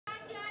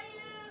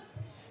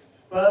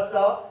First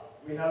up,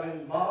 we have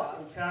in Mark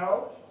and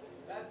Carol.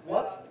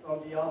 What's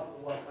on behalf of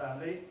the Watts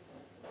family?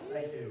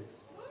 Thank you.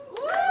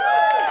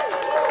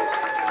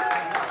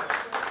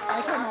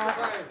 Okay, Mark.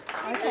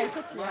 Okay,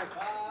 good to Mike.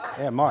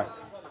 Yeah, Mike.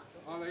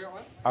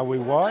 Are we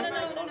white?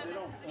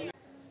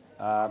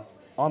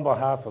 On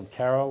behalf of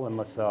Carol and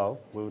myself,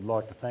 we would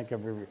like to thank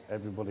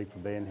everybody for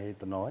being here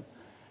tonight.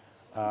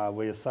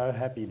 We are so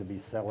happy to be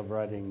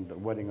celebrating the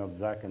wedding of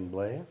Zac and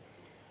Blair.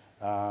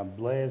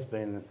 Blair's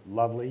been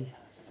lovely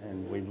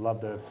and we've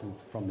loved her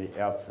since from the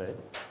outset.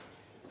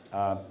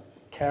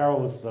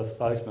 Carol is the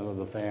spokesman of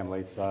the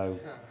family, so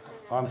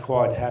I'm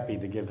quite happy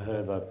to give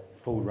her the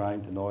full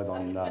rein tonight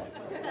on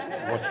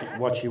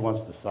what she wants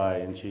to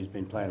say, and she's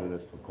been planning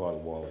this for quite a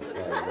while.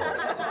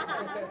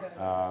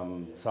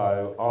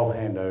 So I'll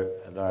hand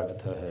it over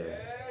to her.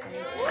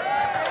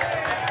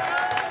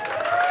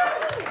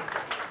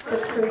 The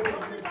truth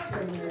is it's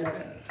too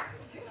nervous.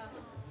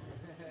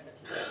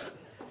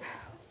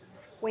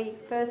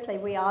 Firstly,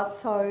 we are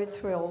so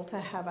thrilled to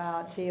have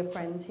our dear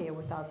friends here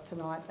with us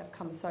tonight. They've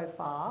come so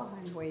far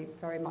and we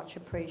very much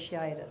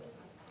appreciate it.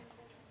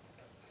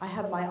 I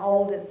have my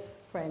oldest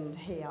friend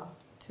here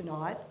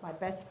tonight, my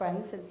best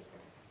friend since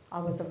I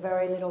was a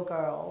very little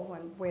girl,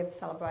 and we've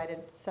celebrated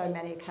so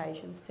many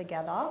occasions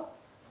together,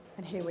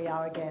 and here we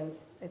are again.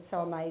 It's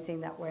so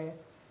amazing that we're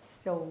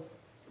still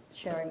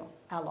sharing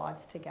our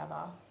lives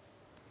together.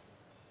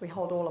 We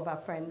hold all of our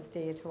friends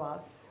dear to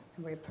us,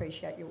 and we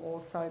appreciate you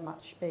all so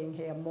much being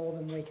here, more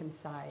than we can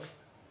say.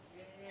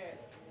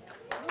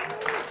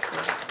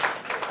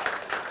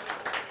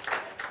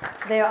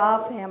 There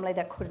are family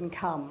that couldn't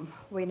come.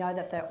 We know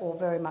that they're all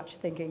very much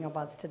thinking of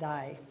us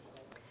today.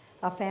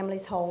 Our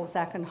families hold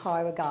Zac in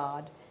high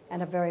regard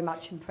and are very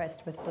much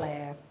impressed with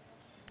Blair.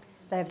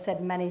 They have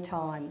said many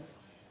times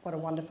what a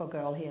wonderful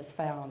girl he has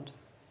found.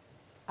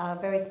 Our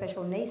very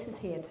special niece is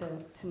here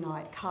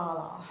tonight,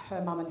 Carla.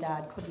 Her mum and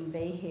dad couldn't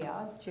be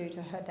here due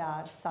to her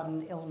dad's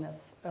sudden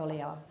illness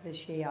earlier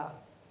this year.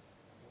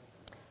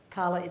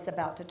 Carla is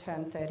about to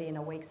turn 30 in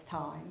a week's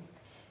time.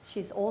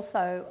 She's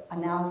also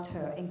announced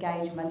her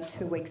engagement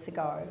 2 weeks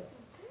ago.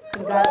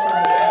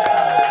 Congratulations,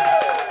 Carla.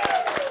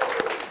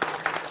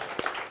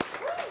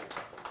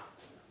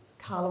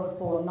 Carla was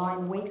born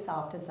 9 weeks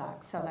after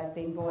Zac, so they've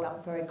been brought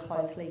up very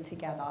closely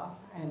together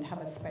and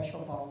have a special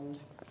bond.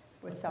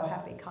 We're so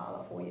happy,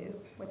 Carla, for you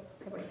with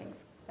everything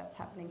that's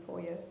happening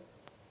for you.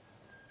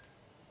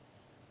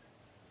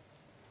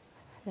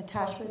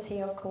 Natasha's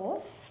here, of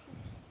course.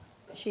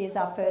 She is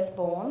our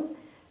firstborn.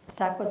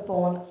 Zac was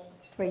born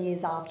 3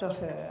 years after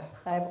her.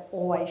 They've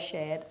always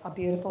shared a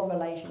beautiful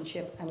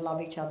relationship and love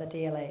each other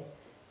dearly.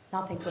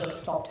 Nothing could have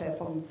stopped her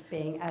from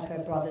being at her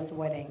brother's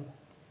wedding.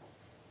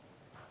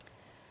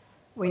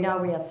 We know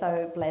we are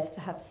so blessed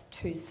to have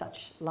two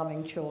such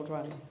loving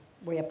children.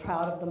 We are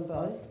proud of them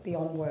both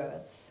beyond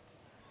words.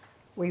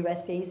 We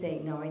rest easy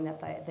knowing that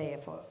they're there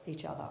for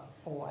each other,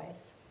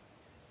 always.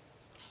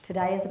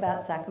 Today is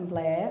about Zac and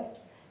Blair.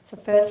 So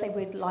firstly,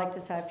 we'd like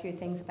to say a few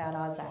things about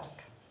our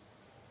Zac.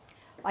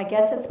 I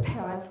guess as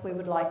parents, we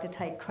would like to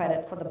take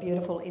credit for the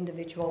beautiful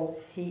individual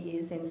he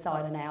is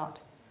inside and out.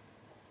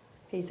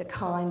 He's a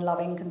kind,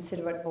 loving,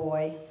 considerate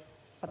boy,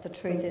 but the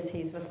truth is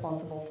he's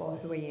responsible for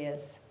who he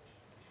is.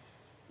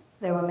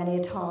 There were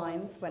many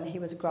times when he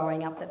was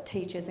growing up that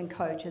teachers and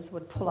coaches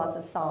would pull us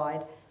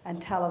aside and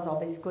tell us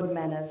of his good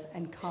manners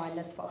and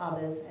kindness for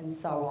others and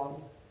so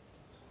on.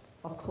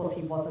 Of course,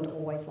 he wasn't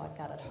always like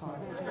that at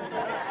home.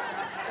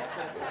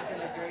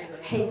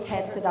 He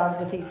tested us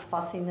with his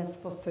fussiness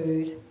for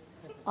food.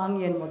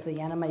 Onion was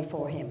the enemy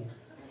for him.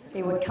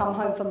 He would come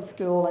home from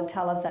school and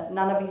tell us that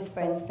none of his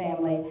friends'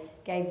 family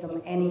gave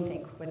them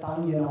anything with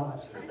onion on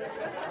it.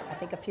 I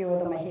think a few of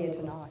them are here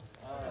tonight.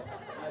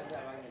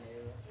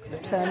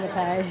 Return the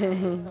pay.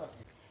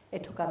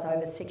 It took us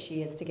over 6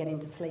 years to get him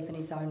to sleep in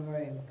his own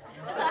room.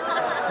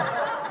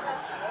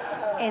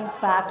 In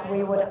fact,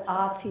 we would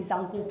ask his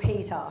Uncle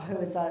Peter, who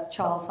is a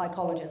child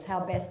psychologist, how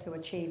best to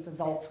achieve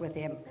results with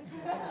him.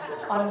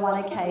 On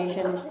one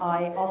occasion,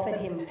 I offered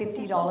him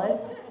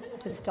 $50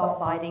 to stop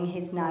biting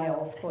his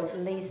nails for at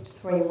least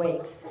 3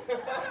 weeks.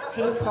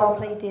 He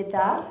promptly did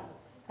that.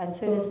 As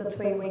soon as the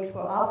 3 weeks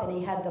were up and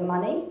he had the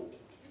money,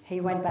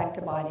 he went back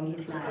to biting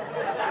his nails.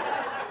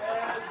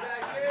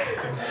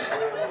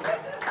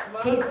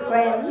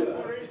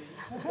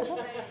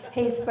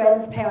 His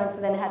friends' parents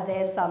then had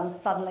their sons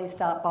suddenly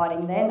start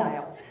biting their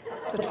nails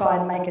to try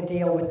and make a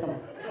deal with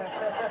them.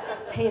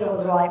 Peter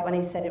was right when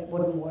he said it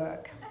wouldn't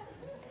work.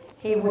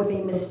 He would be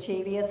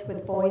mischievous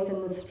with boys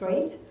in the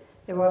street.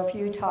 There were a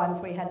few times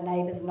we had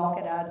neighbours knock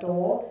at our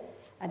door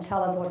and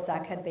tell us what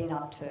Zac had been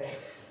up to.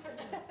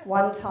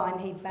 One time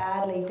he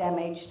badly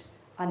damaged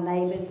a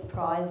neighbour's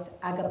prized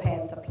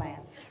agapantha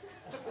plants.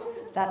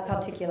 That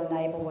particular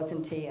neighbour was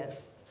in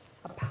tears.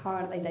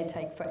 Apparently they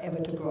take forever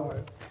to grow.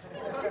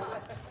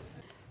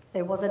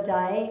 There was a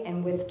day,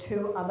 and with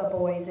 2 other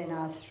boys in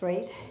our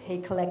street, he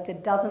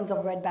collected dozens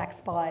of redback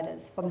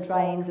spiders from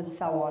drains and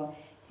so on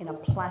in a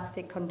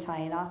plastic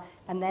container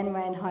and then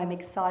ran home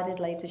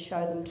excitedly to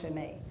show them to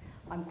me.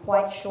 I'm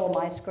quite sure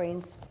my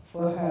screams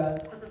were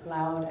heard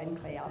loud and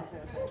clear.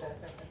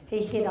 He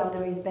hid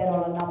under his bed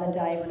on another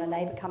day when a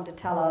neighbour came to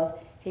tell us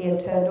he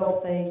had turned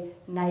off the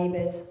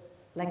neighbour's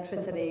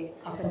electricity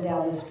up and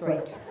down the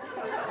street.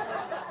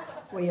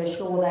 We are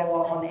sure they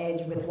were on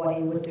edge with what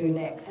he would do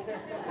next.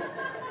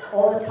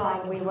 All the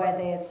time we were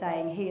there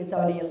saying, he is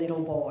only a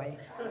little boy.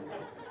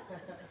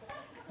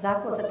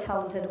 Zac was a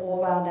talented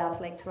all-round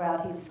athlete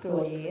throughout his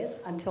school years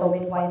until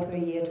midway through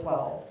year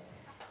 12,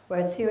 where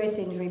a serious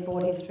injury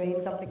brought his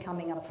dreams of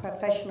becoming a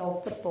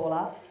professional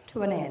footballer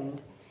to an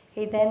end.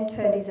 He then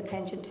turned his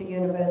attention to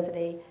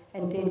university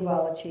and did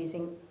well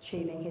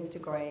achieving his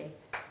degree.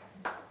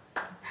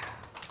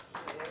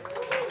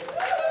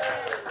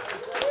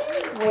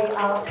 We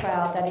are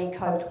proud that he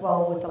coped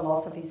well with the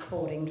loss of his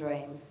sporting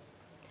dream.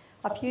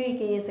 A few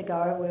years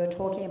ago, we were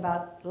talking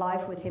about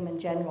life with him in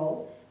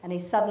general, and he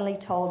suddenly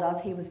told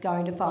us he was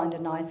going to find a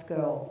nice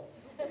girl.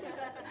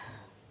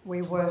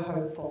 We were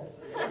hopeful.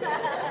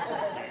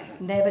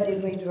 Never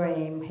did we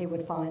dream he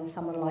would find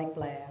someone like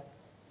Blair.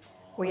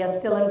 We are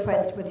still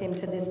impressed with him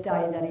to this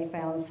day that he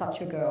found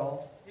such a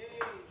girl.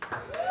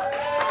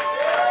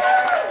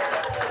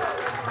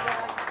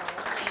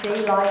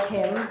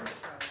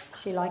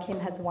 She, like him,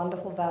 has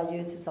wonderful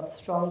values, is of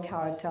strong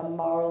character,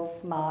 moral,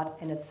 smart,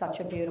 and is such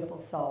a beautiful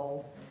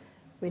soul.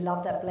 We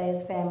love that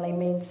Blair's family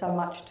means so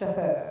much to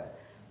her.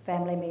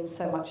 Family means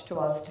so much to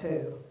us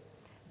too.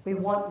 We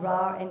want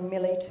Ra and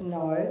Millie to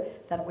know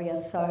that we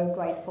are so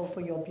grateful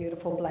for your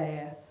beautiful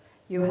Blair.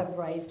 You have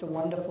raised a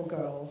wonderful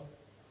girl.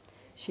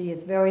 She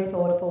is very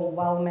thoughtful,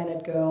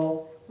 well-mannered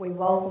girl. We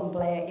welcome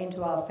Blair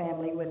into our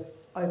family with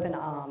open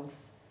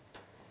arms.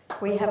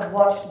 We have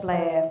watched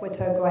Blair with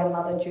her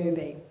grandmother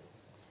Juby,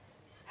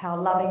 how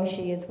loving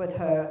she is with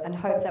her, and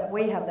hope that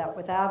we have that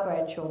with our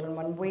grandchildren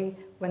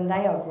when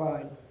they are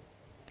grown.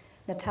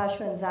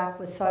 Natasha and Zac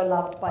were so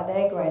loved by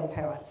their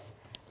grandparents.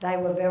 They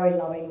were very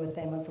loving with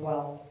them as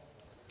well.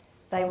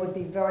 They would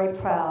be very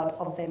proud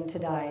of them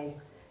today.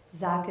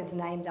 Zac is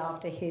named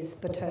after his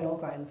paternal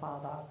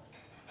grandfather.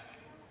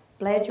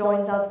 Blair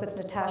joins us with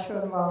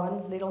Natasha and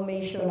Rowan, little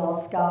Misha and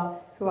Oscar,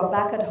 who are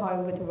back at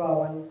home with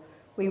Rowan.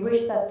 We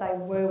wish that they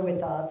were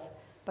with us,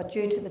 but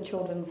due to the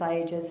children's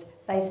ages,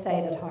 they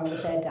stayed at home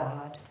with their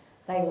dad.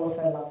 They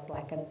also love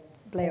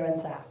Blair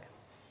and Zac.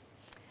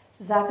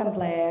 Zac and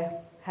Blair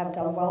have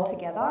done well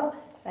together.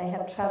 They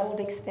have travelled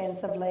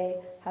extensively,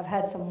 have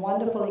had some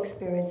wonderful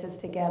experiences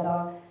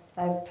together.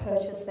 They've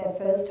purchased their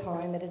first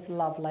home. It is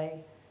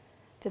lovely.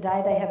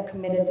 Today they have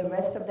committed the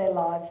rest of their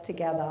lives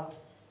together.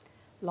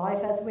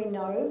 Life, as we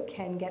know,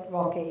 can get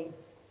rocky.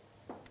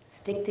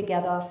 Stick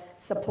together,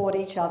 support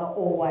each other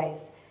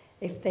always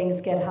if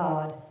things get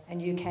hard,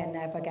 and you can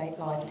navigate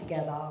life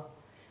together.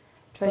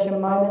 Treasure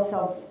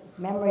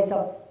memories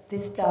of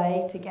this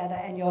day together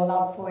and your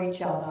love for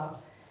each other.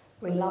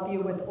 We love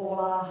you with all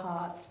our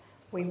hearts.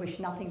 We wish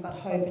nothing but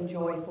hope and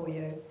joy for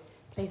you.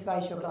 Please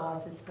raise your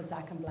glasses for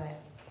Zac and Blair.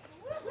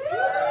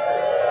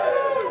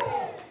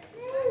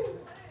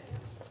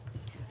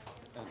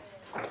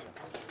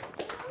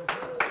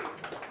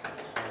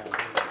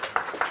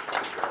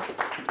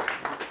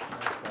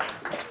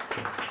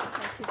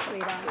 Thank you,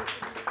 sweetheart.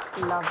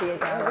 Love you,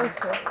 darling.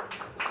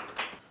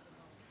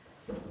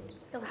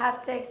 You'll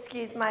have to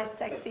excuse my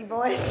sexy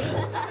voice.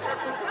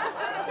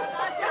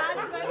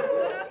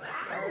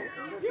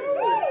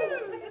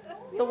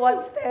 The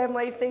Watts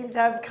family seem to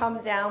have come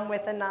down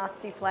with a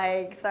nasty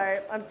plague,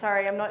 so I'm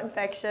sorry, I'm not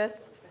infectious.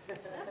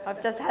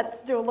 I've just had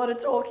to do a lot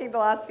of talking the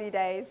last few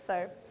days.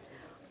 So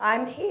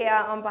I'm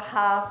here on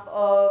behalf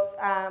of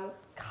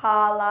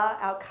Carla,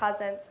 our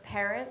cousin's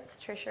parents,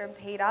 Trisha and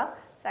Peter,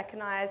 Zac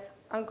and I's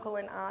uncle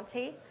and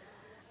auntie.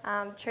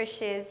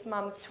 Trish is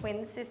mum's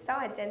twin sister,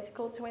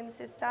 identical twin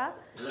sister,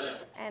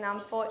 and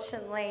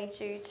unfortunately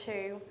due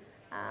to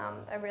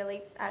a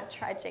really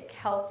tragic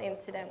health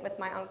incident with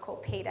my uncle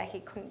Peter,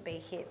 he couldn't be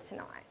here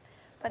tonight.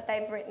 But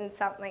they've written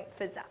something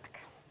for Zac.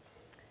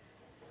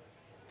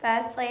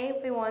 Firstly,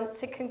 we want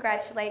to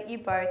congratulate you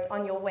both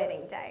on your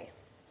wedding day.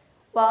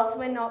 Whilst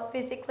we're not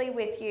physically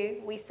with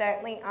you, we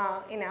certainly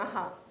are in our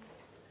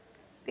hearts.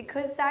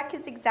 Because Zac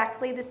is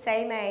exactly the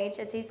same age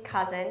as his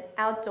cousin,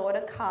 our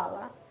daughter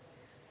Carla,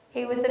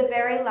 he was a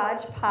very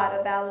large part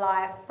of our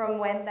life from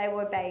when they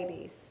were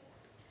babies.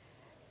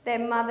 Their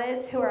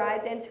mothers, who are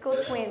identical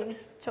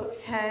twins, took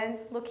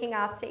turns looking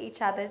after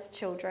each other's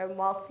children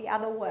whilst the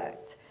other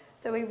worked.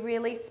 So we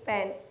really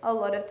spent a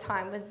lot of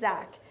time with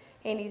Zac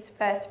in his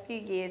first few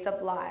years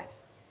of life.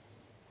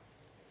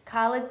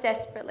 Carla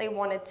desperately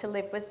wanted to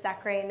live with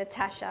Zachary and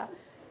Natasha,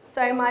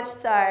 so much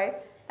so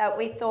that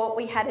we thought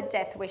we had a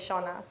death wish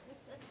on us.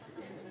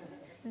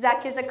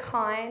 Zac is a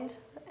kind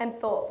and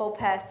thoughtful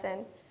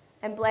person,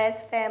 and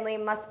Blair's family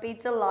must be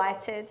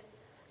delighted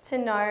to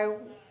know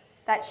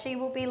that she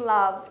will be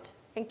loved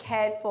and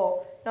cared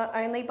for, not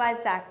only by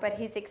Zac, but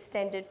his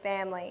extended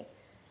family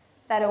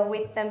that are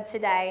with them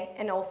today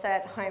and also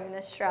at home in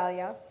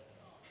Australia.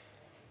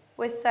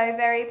 We're so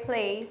very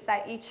pleased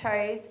that you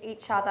chose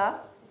each other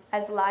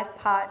as life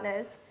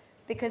partners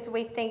because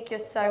we think you're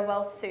so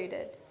well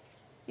suited.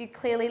 You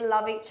clearly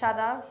love each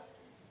other,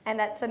 and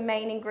that's the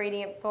main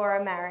ingredient for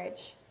a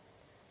marriage.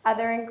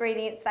 Other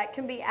ingredients that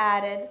can be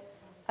added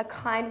are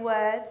kind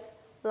words,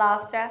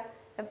 laughter,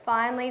 and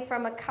finally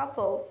from a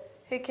couple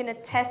who can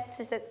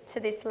attest to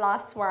this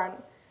last one,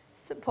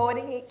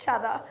 supporting each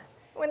other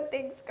when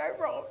things go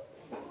wrong.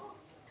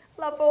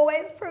 Love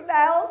always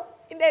prevails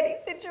in any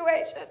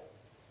situation.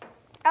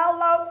 Our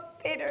love,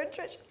 Peter and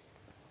Tricia.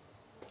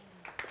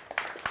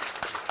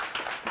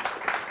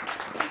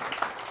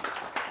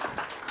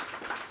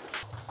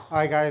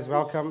 Hi guys,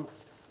 welcome.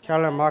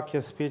 Carolyn, mark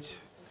your speech.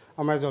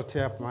 I might as well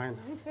tear up mine.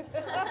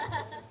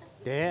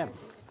 Damn.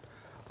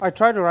 I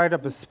tried to write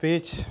up a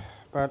speech,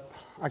 but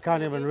I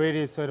can't even read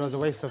it, so it was a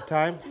waste of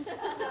time.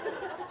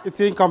 It's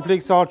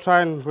incomplete, so I'll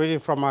try and read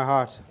it from my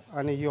heart.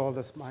 I need you all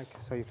this mic,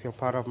 so you feel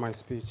part of my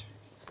speech.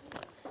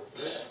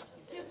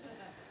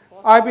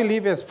 I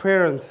believe as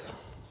parents,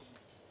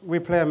 we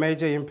play a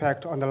major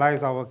impact on the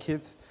lives of our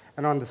kids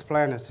and on this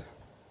planet,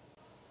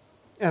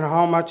 and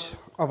how much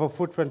of a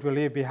footprint we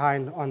leave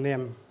behind on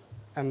them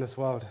and this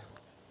world.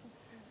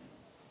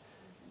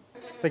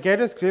 The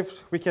greatest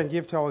gift we can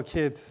give to our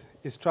kids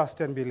is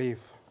trust and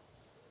belief.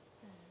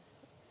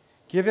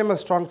 Give them a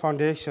strong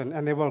foundation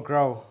and they will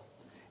grow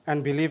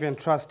and believe and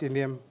trust in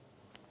them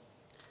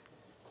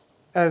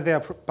as they are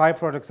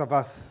byproducts of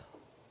us.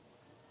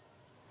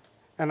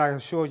 And I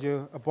assure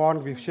you, a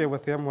bond we share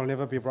with them will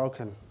never be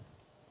broken.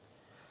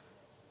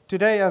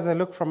 Today, as I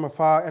look from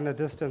afar and a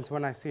distance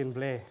when I seen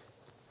Blair,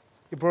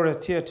 it brought a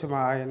tear to my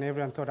eye and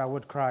everyone thought I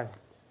would cry.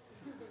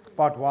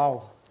 But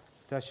wow,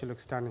 does she look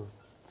stunning.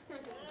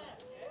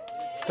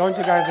 Don't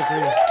you guys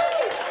agree?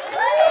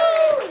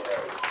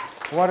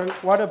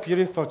 What a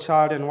beautiful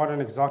child and what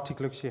an exotic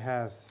look she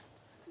has.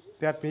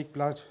 That big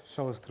blood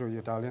shows through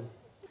you, darling.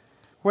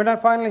 When I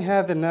finally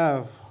had the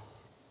nerve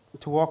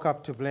to walk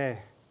up to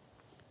Blair,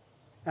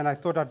 and I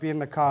thought I'd be in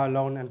the car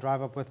alone and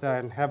drive up with her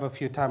and have a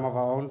few time of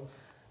our own,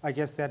 I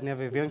guess that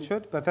never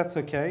ventured, but that's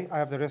okay. I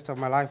have the rest of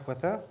my life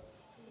with her.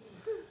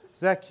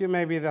 Zac, you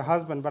may be the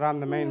husband, but I'm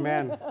the main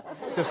man.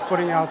 Just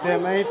putting out there,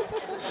 mate.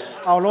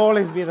 I'll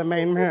always be the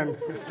main man.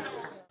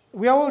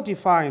 We are all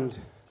defined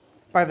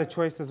by the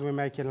choices we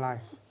make in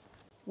life.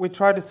 We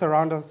try to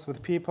surround us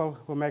with people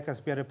who make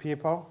us better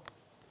people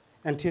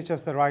and teach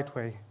us the right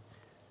way.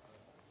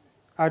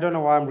 I don't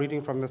know why I'm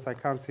reading from this. I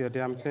can't see a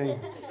damn thing.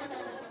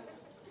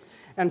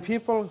 And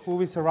people who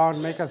we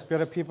surround make us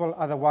better people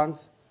are the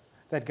ones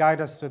that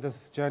guide us through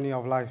this journey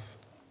of life.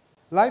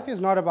 Life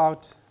is not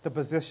about the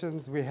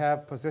positions we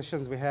have,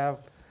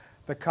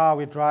 the car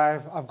we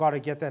drive. I've got to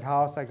get that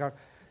house.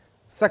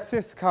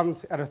 Success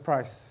comes at a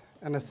price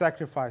and a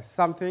sacrifice.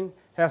 Something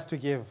has to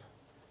give.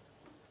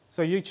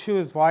 So you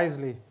choose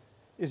wisely.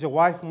 Is your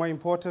wife more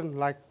important,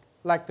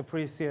 like the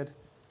priest said?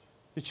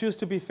 You choose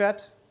to be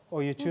fat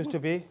or you choose to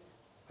be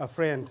a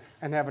friend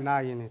and have an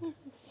eye in it.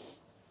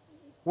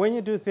 When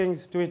you do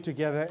things, do it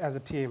together as a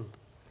team.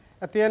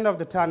 At the end of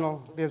the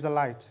tunnel, there's a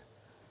light.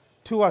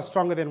 Two are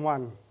stronger than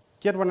one.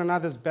 Get one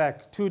another's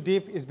back. Two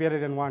deep is better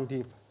than one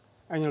deep,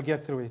 and you'll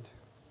get through it.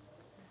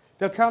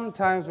 There'll come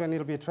times when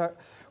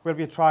we'll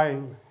be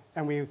trying,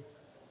 and we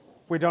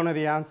don't know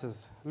the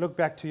answers. Look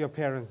back to your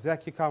parents.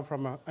 Zac, you come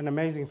from an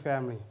amazing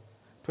family.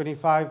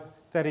 25,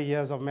 30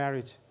 years of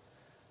marriage.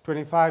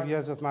 25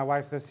 years with my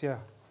wife this year.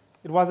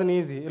 It wasn't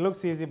easy. It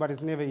looks easy, but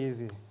it's never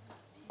easy.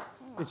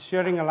 It's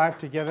sharing a life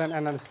together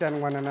and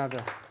understanding one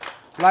another.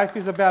 Life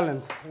is a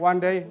balance. One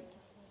day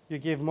you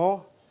give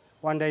more,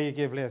 one day you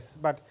give less.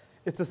 But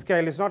it's a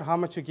scale. It's not how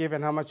much you give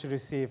and how much you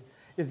receive.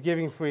 It's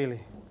giving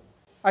freely.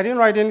 I didn't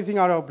write anything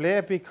out of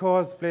Blair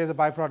because Blair is a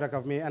byproduct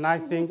of me, and I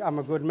think I'm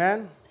a good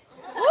man.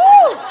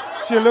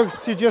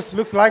 She just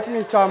looks like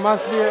me, so I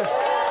must be a...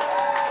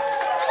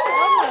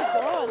 Oh my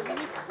God,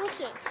 you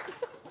push it.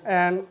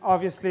 And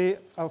obviously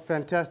a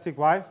fantastic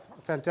wife,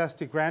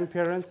 fantastic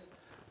grandparents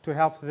to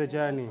help through the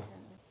journey.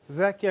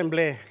 Zac and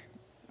Blair,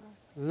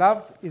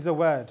 love is a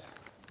word.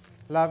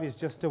 Love is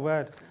just a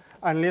word,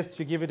 unless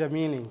you give it a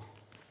meaning.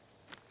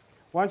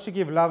 Once you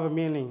give love a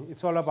meaning,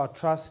 it's all about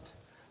trust,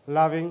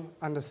 loving,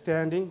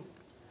 understanding,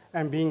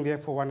 and being there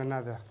for one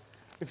another.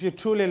 If you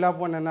truly love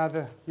one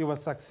another, you will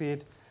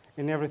succeed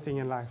in everything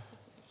in life.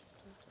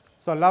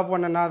 So love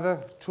one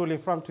another truly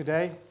from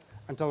today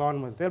until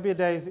onwards. There'll be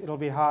days it'll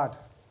be hard,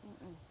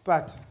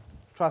 but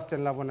trust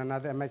and love one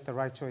another and make the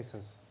right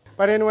choices.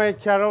 But anyway,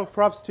 Carol,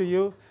 props to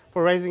you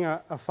for raising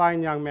a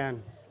fine young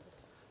man.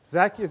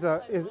 Zac is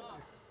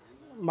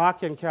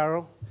Mark and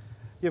Carol,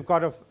 you've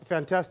got a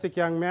fantastic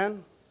young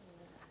man.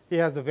 He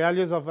has the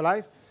values of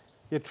life.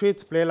 He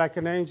treats Blair like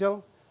an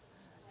angel.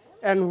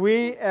 And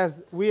we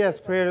as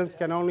parents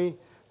can only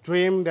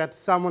dream that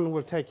someone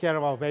will take care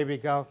of our baby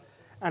girl,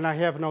 and I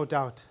have no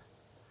doubt.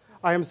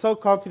 I am so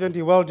confident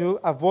he will do.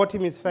 I've bought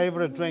him his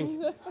favorite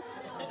drink.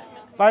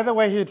 By the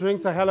way, he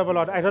drinks a hell of a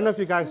lot. I don't know if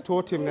you guys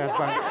taught him that,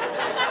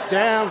 but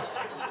damn.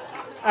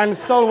 And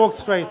still walks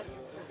straight.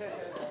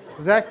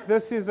 Zac,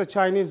 this is the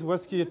Chinese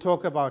whiskey you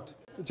talk about.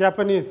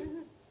 Japanese.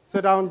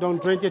 Sit down,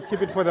 don't drink it,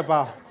 keep it for the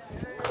bar.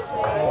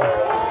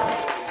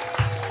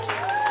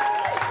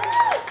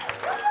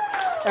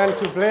 And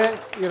to Blair,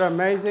 you're an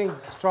amazing,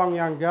 strong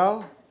young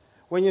girl.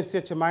 When you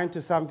set your mind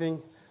to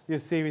something, you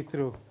see it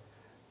through.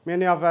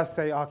 Many of us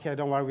say, okay,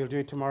 don't worry, we'll do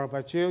it tomorrow.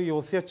 But you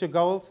will set your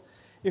goals.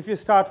 If you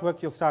start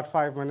work, you'll start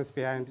 5 minutes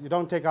behind. You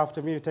don't take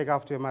after me, you take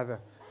after your mother.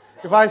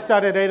 If I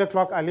start at 8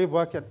 o'clock, I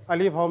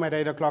leave home at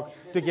 8 o'clock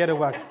to get to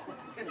work.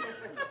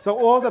 So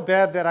all the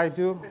bad that I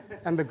do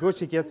and the good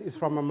she gets is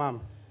from her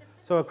mum.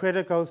 So her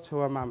credit goes to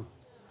her mum.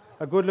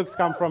 Her good looks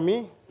come from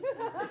me,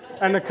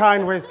 and the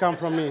kind ways come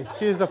from me.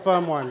 She's the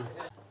firm one.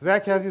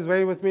 Zac has his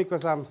way with me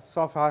because I'm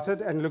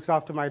soft-hearted and looks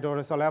after my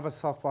daughter, so I'll have a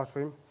soft spot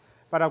for him.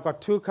 But I've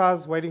got 2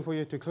 cars waiting for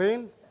you to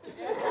clean.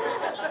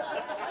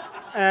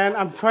 And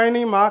I'm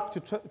training Mark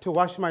to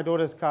wash my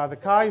daughter's car. The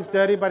car is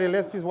dirty, but he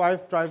lets his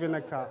wife drive in the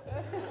car.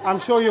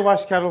 I'm sure you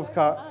wash Carol's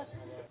car.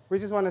 We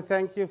just want to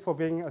thank you for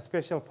being a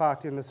special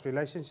part in this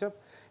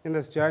relationship, in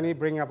this journey,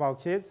 bringing up our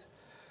kids.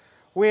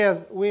 We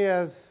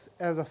as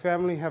a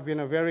family have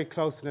been a very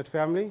close-knit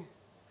family.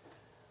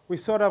 We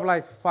sort of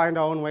like find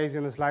our own ways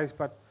in this life,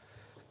 but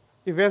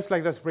events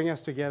like this bring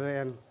us together.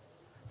 And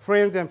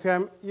friends and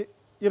family,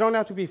 you don't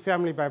have to be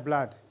family by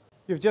blood.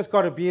 You've just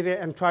got to be there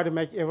and try to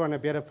make everyone a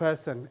better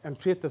person and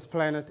treat this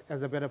planet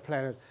as a better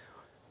planet.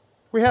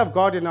 We have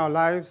God in our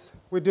lives.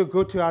 We do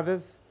good to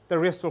others. The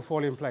rest will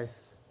fall in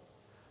place.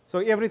 So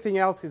everything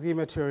else is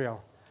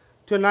immaterial.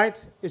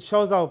 Tonight, it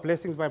shows our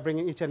blessings by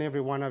bringing each and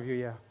every one of you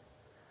here.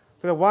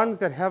 For the ones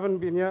that haven't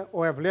been here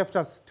or have left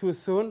us too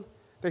soon,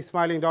 they're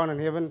smiling down in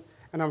heaven,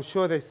 and I'm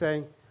sure they're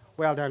saying,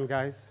 well done,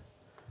 guys.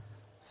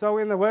 So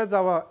in the words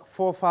of our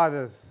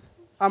forefathers,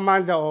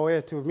 Amanda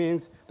Oetu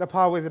means the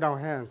power is in our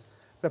hands.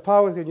 The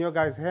power is in your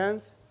guys'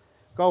 hands.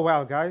 Go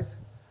well, guys.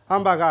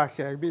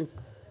 Hambagahle means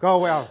go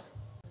well.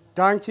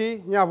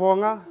 Danki,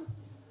 Nyabonga.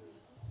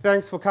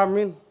 Thanks for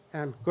coming,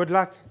 and good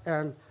luck,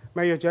 and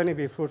may your journey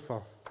be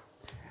fruitful.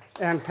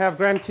 And have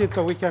grandkids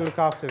so we can look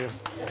after them.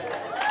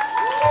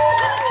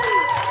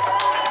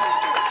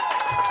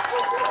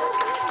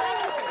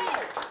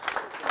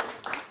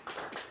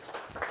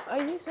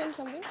 Are you saying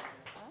something?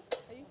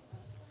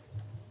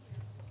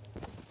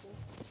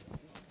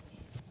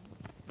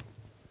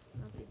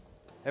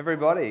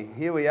 Everybody,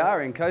 here we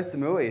are in Koh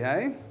Samui,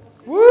 hey?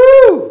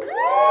 Woo!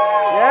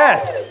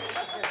 Yes!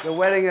 The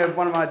wedding of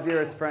one of my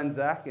dearest friends,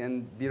 Zac,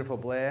 and beautiful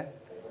Blair.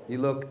 You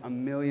look $1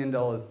 million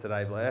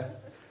today, Blair.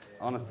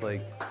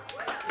 Honestly,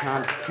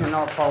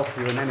 cannot fault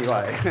you in any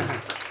way.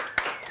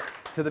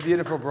 To the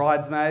beautiful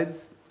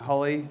bridesmaids,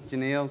 Holly,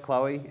 Janelle,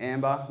 Chloe,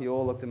 Amber, you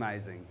all looked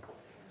amazing.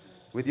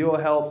 With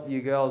your help,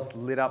 you girls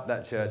lit up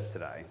that church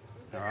today,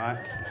 all right?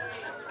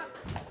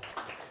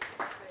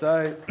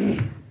 So,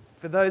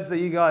 for those of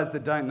you guys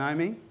that don't know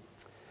me,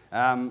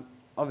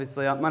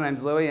 obviously my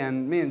name's Louis,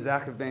 and me and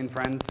Zac have been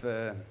friends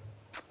for,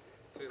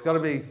 it's got to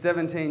be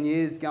 17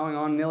 years, going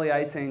on nearly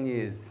 18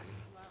 years.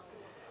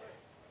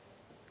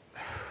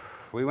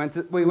 We went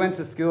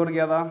to school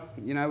together,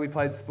 you know, we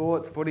played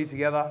sports, footy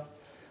together,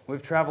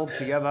 we've travelled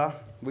together,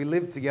 we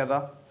lived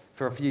together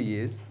for a few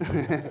years.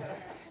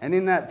 And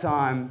in that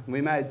time,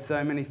 we made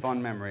so many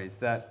fond memories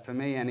that, for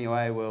me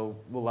anyway, will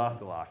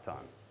last a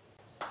lifetime.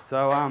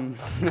 So,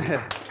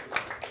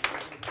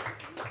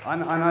 I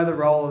know the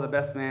role of the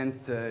best man's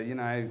to, you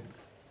know,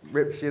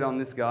 rip shit on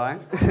this guy.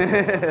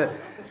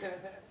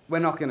 We're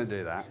not going to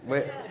do that.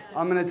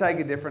 I'm going to take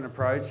a different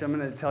approach. I'm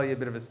going to tell you a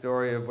bit of a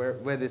story of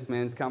where this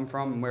man's come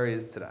from and where he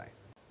is today.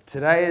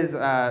 Today is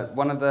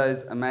one of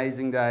those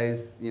amazing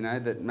days, you know,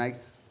 that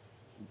makes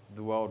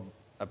the world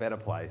a better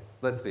place,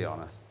 let's be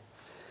honest.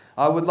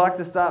 I would like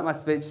to start my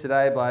speech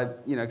today by,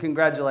 you know,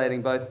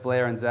 congratulating both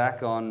Blair and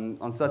Zac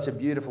on such a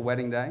beautiful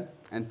wedding day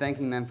and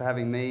thanking them for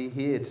having me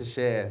here to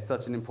share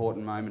such an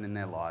important moment in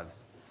their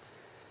lives.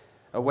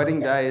 A wedding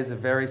day is a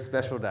very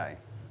special day.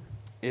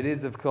 It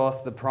is, of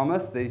course, the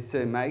promise these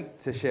two make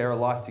to share a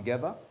life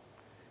together,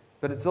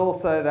 but it's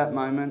also that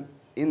moment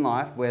in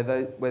life where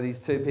these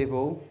two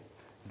people's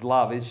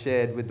love is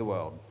shared with the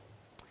world.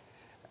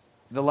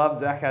 The love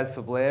Zac has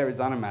for Blair is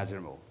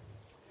unimaginable.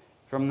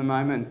 From the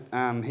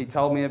moment he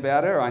told me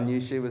about her, I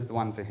knew she was the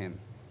one for him.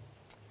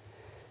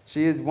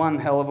 She is one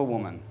hell of a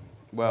woman.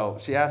 Well,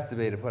 she has to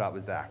be to put up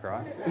with Zac,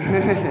 right?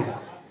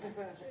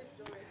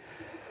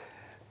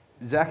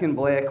 Zac and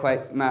Blair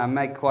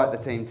make quite the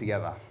team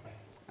together.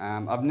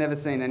 I've never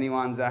seen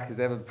anyone Zac has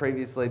ever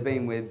previously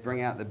been with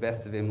bring out the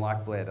best of him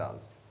like Blair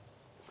does.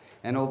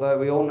 And although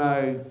we all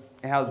know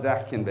how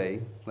Zac can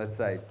be, let's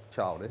say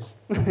childish,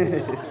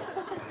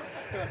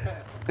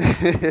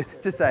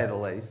 to say the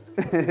least,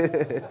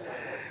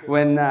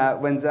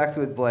 when Zac's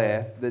with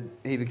Blair,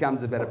 he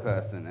becomes a better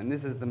person, and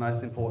this is the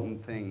most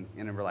important thing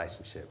in a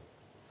relationship.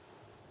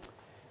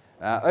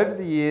 Over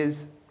the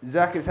years,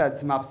 Zac has had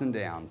some ups and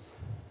downs.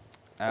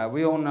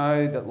 We all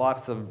know that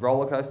life's a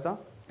roller coaster,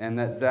 and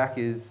that Zac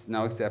is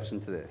no exception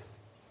to this.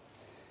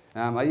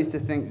 I used to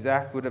think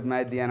Zac would have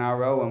made the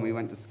NRL when we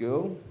went to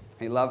school.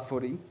 He loved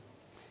footy,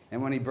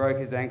 and when he broke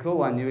his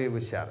ankle, I knew he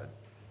was shattered.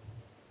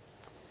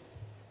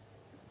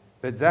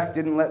 But Zac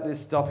didn't let this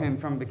stop him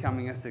from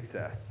becoming a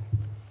success.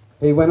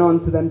 He went on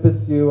to then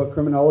pursue a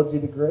criminology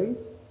degree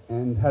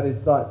and had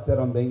his sights set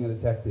on being a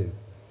detective.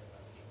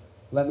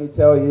 let me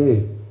tell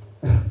you,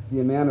 the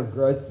amount of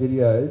gross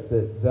videos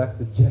that Zac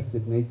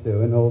subjected me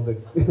to, and all the,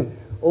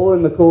 all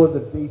in the cause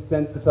of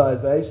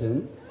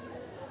desensitization,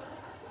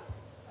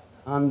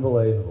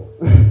 unbelievable.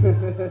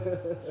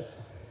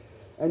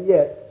 And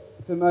yet,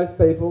 for most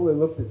people who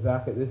looked at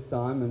Zac at this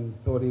time and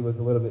thought he was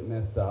a little bit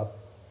messed up,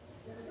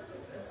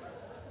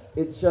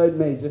 it showed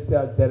me just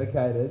how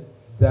dedicated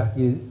Zac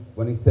is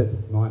when he sets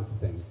his mind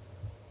to things.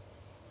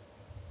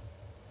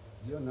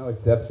 You're no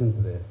exception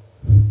to this.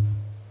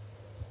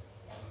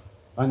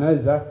 I know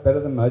Zac better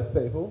than most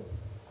people,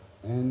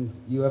 and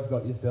you have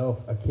got yourself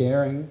a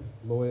caring,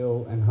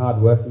 loyal, and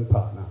hard-working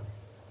partner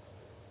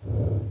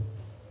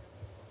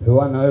who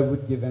I know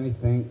would give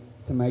anything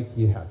to make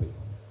you happy.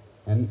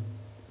 And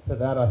for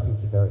that, I think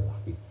you're very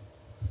lucky.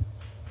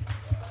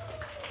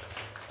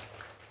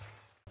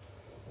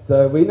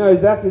 So we know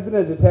Zac isn't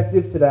a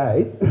detective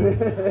today.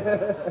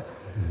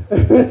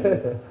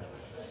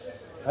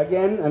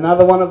 Again,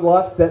 another one of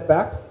life's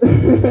setbacks.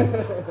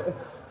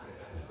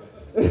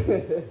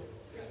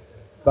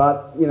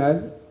 But, you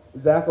know,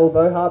 Zac,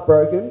 although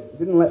heartbroken,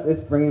 didn't let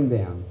this bring him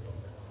down.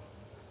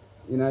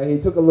 You know, he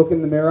took a look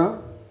in the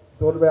mirror,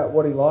 thought about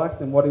what he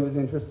liked and what he was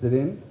interested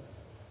in,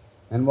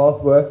 and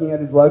whilst working at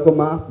his local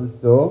Masters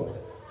store,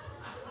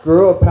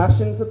 grew a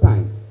passion for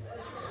paint.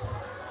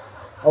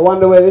 I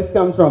wonder where this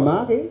comes from,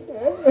 Marky.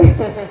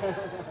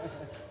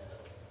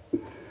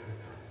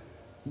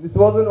 This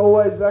wasn't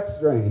always Zac's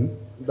dream,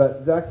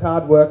 but Zac's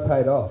hard work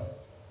paid off.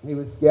 He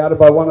was scouted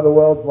by one of the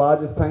world's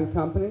largest paint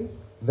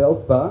companies,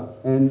 Velspar,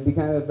 and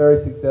became a very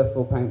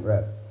successful paint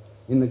rep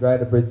in the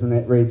greater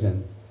Brisbane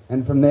region.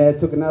 And from there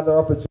took another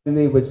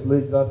opportunity which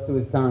leads us to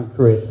his current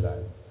career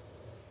today.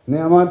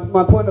 Now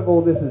my point of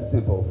all this is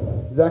simple.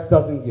 Zac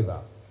doesn't give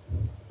up.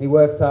 He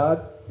works hard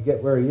to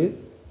get where he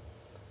is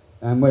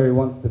and where he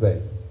wants to be.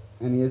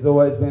 And he has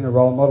always been a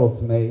role model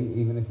to me,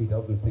 even if he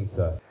doesn't think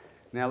so.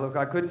 Now look,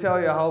 I could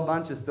tell you a whole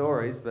bunch of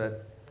stories,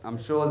 but I'm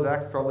sure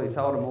Zac's probably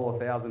told them all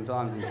 1,000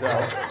 times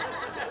himself.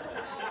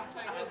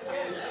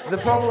 The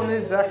problem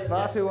is Zac's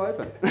far too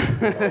open.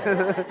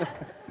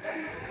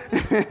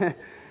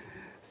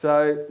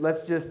 So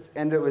let's just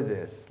end it with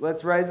this.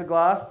 Let's raise a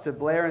glass to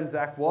Blair and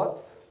Zac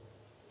Watts.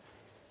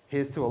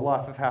 Here's to a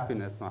life of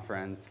happiness, my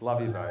friends.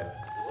 Love you both.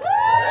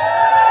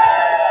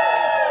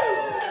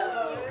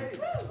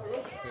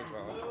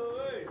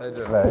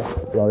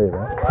 Love you,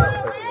 man.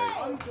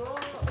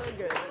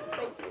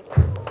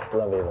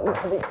 Love you,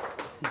 man.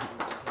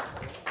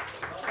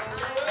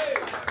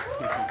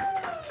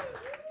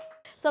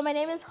 So my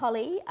name is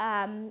Holly.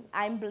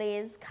 I'm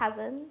Blair's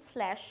cousin /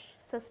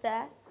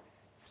 sister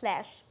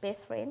 /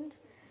 best friend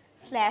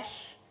 /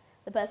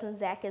 the person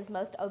Zac is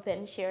most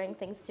open sharing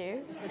things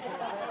to,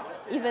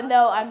 even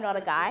though I'm not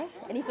a guy,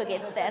 and he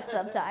forgets that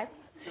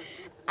sometimes.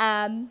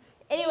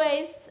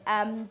 Anyways,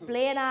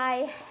 Blair and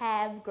I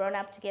have grown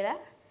up together.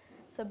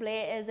 So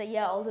Blair is a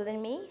year older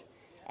than me,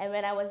 and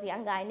when I was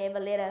younger, I never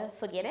let her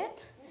forget it,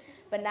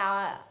 but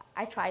now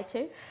I try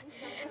to.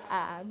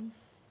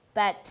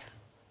 But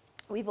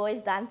we've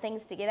always done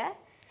things together,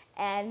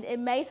 and it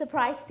may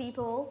surprise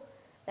people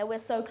that we're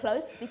so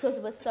close because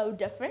we're so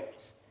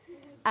different.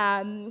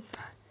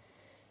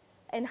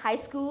 In high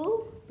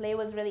school, Blair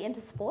was really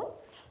into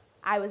sports.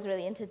 I was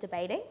really into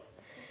debating.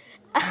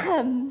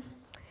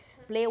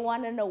 Blair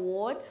won an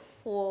award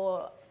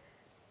for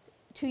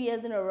 2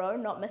 years in a row,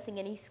 not missing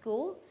any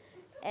school.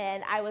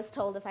 And I was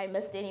told if I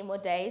missed any more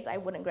days, I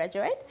wouldn't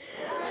graduate.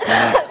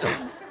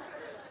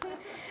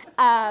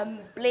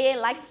 Blair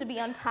likes to be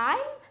on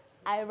time.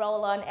 I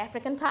roll on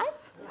African time.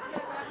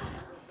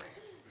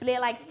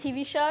 Blair likes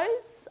TV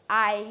shows.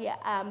 I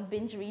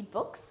binge read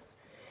books.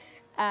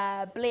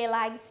 Blair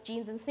likes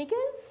jeans and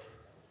sneakers.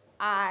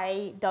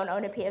 I don't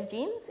own a pair of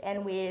jeans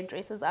and wear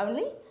dresses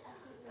only.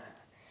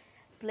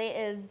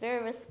 Blair is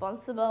very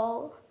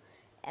responsible,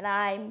 and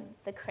I'm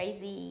the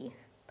crazy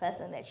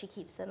person that she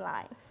keeps in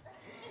line.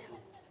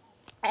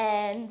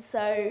 And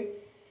so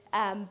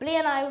Blair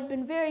and I have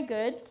been very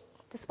good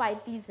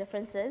despite these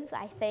differences.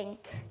 I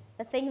think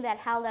the thing that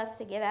held us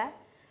together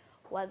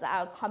was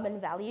our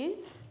common values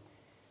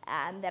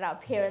that our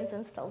parents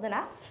instilled in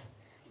us.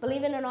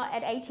 Believe it or not,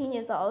 at 18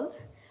 years old,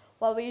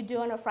 what we would do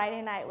on a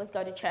Friday night was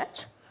go to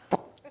church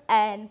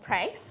and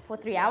pray for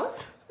 3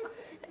 hours.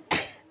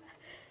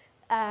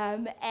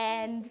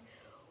 And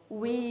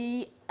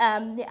we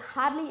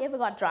hardly ever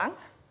got drunk.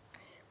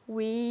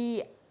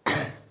 We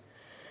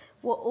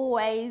were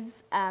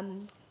always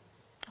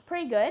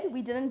pretty good.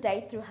 We didn't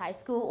date through high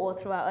school or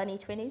through our early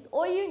 20s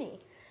or uni.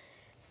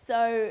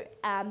 So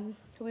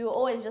we were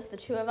always just the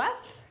two of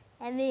us.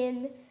 And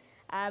then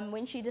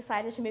when she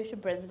decided to move to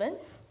Brisbane,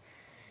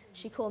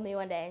 she called me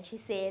one day and she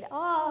said,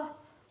 "Oh,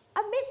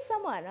 I met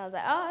someone." I was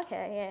like, "Oh,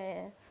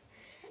 okay,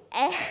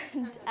 yeah."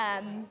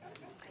 And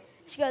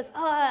she goes,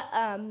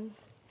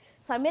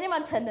 so I met him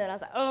on Tinder, and I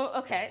was like, "Oh,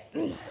 okay."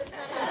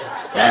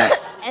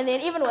 And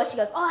then even worse, she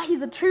goes, "Oh,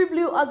 he's a true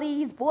blue Aussie,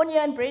 he's born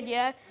here and bred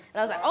here." And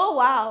I was like, "Oh,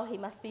 wow, he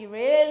must be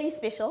really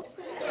special."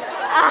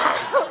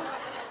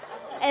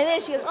 And then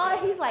she goes, "Oh,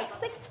 he's like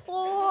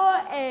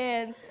 6'4",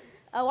 and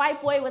a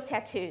white boy with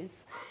tattoos.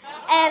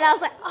 And I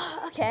was like,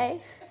 oh,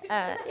 okay,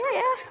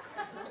 yeah.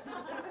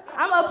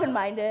 I'm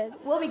open-minded,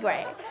 we'll be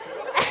great.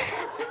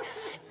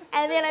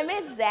 And then I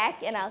met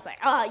Zac, and I was like,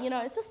 oh, you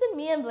know, it's just been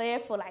me and Blair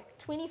for like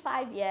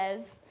 25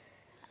 years.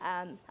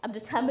 I'm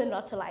determined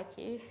not to like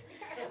you.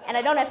 And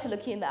I don't have to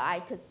look you in the eye,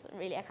 because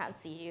really I can't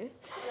see you.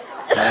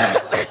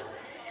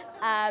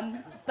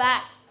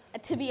 But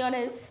to be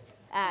honest,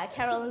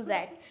 Carol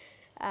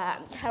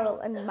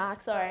and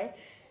Mark, sorry,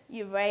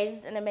 you've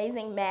raised an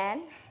amazing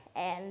man,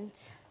 and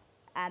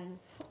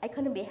I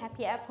couldn't be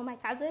happier for my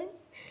cousin.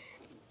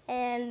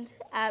 And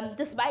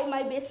despite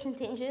my best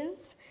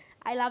intentions,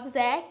 I love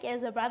Zac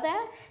as a brother,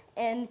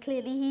 and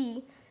clearly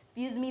he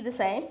views me the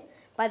same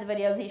by the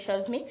videos he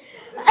shows me.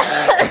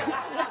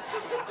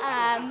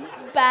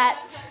 But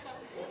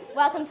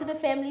welcome to the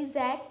family,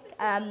 Zac.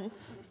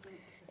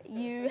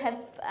 You have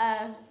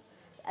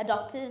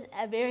adopted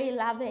a very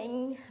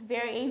loving,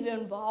 very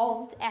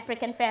involved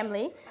African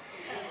family.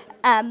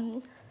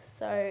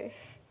 So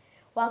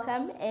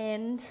welcome,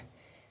 and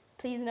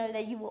please know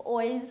that you will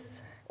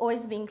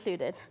always be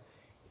included,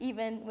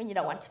 even when you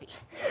don't want to be.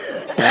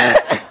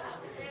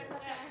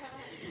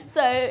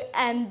 So,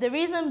 the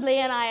reason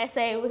Blair and I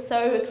say we're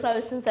so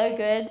close and so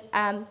good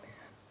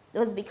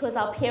was because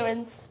our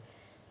parents,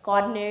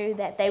 God knew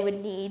that they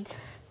would need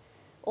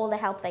all the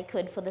help they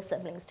could for the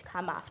siblings to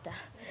come after.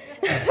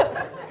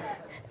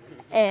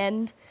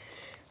 And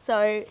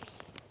so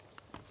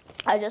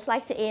I'd just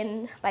like to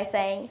end by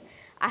saying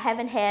I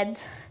haven't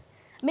had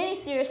many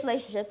serious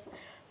relationships,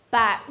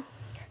 but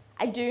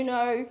I do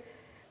know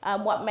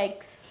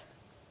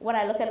when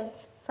I look at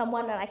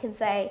someone and I can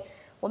say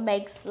what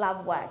makes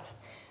love work.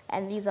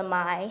 And these are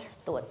my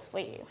thoughts for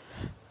you.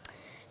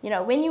 You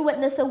know, when you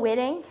witness a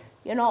wedding,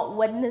 you're not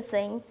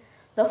witnessing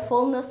the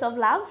fullness of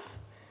love,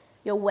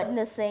 you're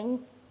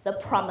witnessing the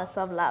promise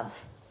of love.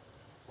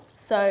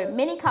 So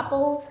many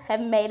couples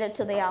have made it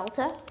to the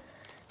altar,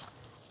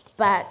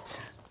 but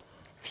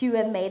few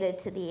have made it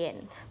to the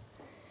end.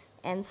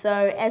 And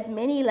so as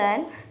many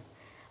learn,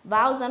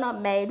 vows are not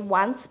made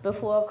once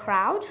before a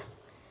crowd,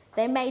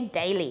 they're made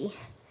daily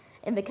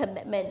in the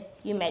commitment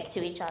you make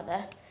to each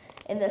other,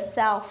 in the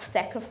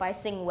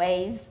self-sacrificing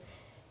ways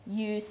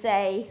you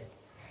say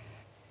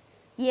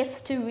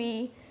yes to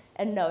we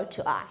and no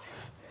to I.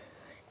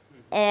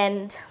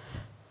 And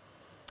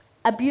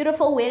a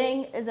beautiful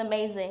wedding is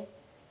amazing.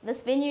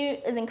 This venue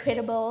is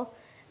incredible,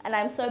 and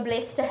I'm so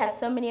blessed to have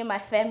so many of my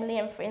family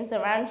and friends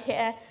around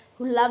here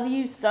who love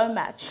you so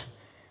much.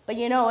 But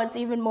you know what's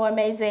even more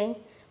amazing,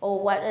 or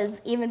what is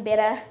even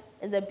better,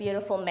 is a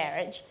beautiful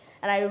marriage.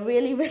 And I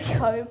really, really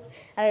hope,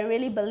 and I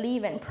really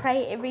believe and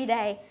pray every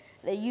day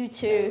that you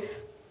two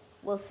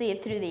will see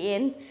it through the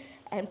end.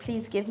 And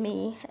please give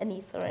me a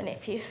niece or a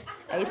nephew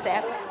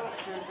ASAP,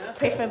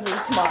 preferably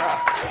tomorrow.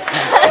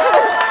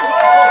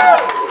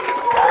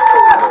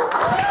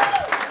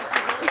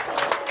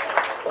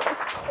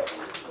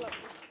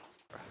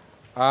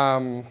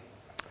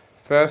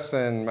 First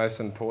and most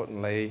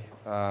importantly,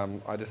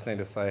 I just need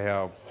to say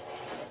how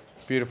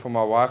beautiful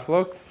my wife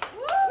looks.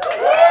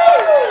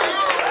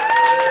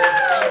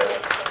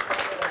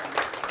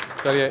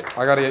 I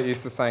got to get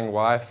used to saying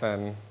wife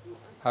and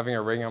having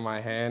a ring on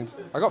my hand.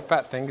 I got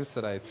fat fingers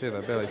today too.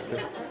 They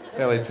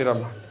barely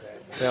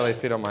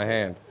fit on my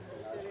hand.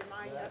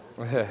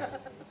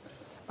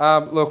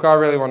 Look, I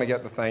really want to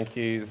get the thank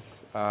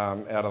yous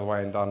out of the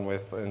way and done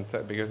with,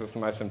 because it's the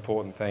most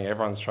important thing.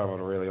 Everyone's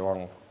travelled a really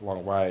long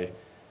way.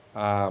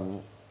 I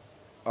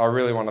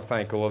really want to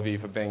thank all of you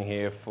for being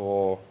here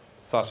for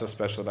such a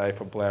special day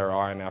for Blair and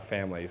I and our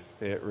families.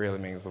 It really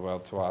means the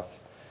world to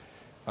us.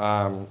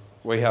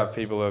 We have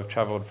people who have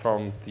travelled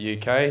from the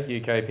UK.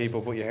 UK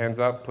people, put your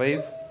hands up,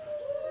 please.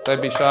 Don't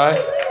be shy.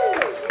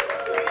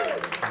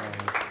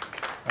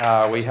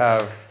 We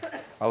have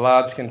a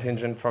large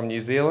contingent from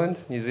New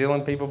Zealand. New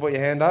Zealand people, put your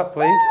hand up,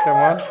 please. Come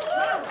on.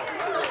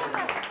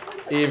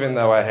 Even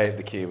though I hate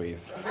the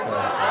Kiwis.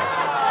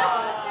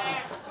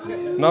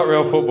 Not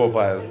real football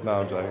players.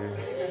 No, I'm joking.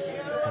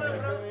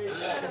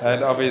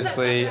 And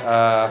obviously,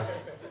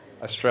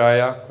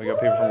 Australia. We got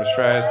people from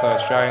Australia, so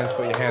Australians,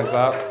 put your hands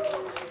up.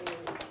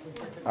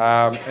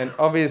 And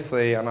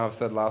obviously, I know I've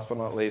said last but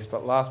not least,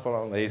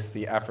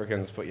 the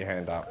Africans, put your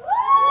hand up.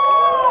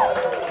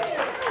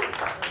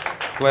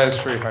 Blair's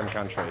true home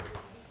country.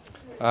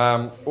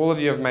 All of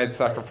you have made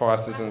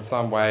sacrifices in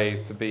some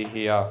way to be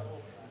here,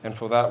 and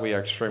for that we are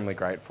extremely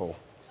grateful.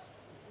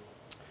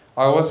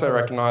 I also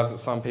recognise that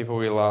some people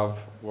we love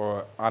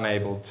were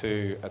unable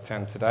to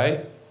attend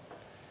today,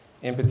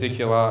 in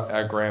particular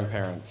our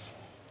grandparents,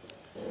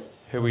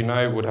 who we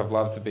know would have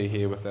loved to be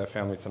here with their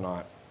family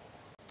tonight,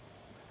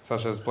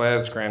 such as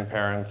Blair's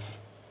grandparents,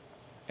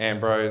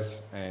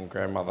 Ambrose and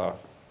grandmother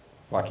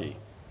Lucky,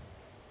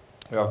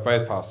 who have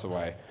both passed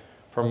away.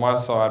 From my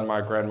side,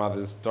 my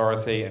grandmothers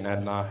Dorothy and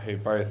Edna, who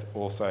both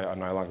also are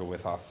no longer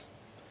with us.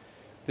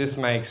 This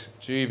makes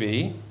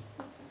Juby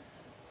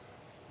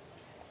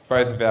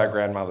both of our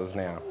grandmothers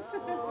now.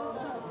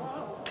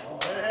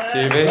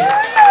 Juby,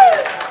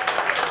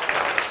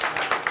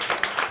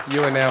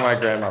 You are now my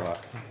grandmother.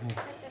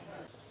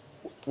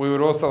 We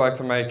would also like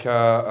to make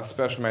a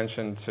special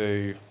mention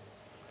to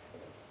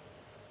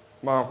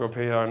my Uncle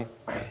Peter and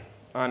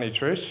Auntie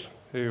Trish,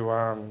 who,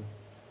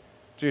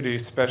 due to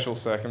special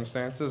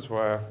circumstances,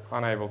 were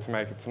unable to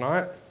make it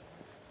tonight.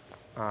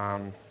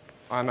 I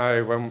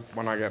know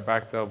when I get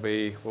back, we'll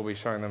be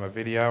showing them a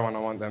video, and I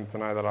want them to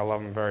know that I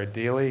love them very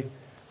dearly.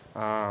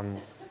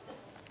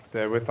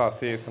 They're with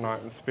us here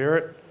tonight in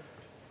spirit,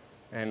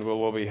 and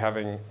we'll all be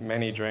having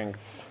many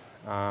drinks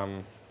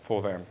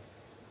for them.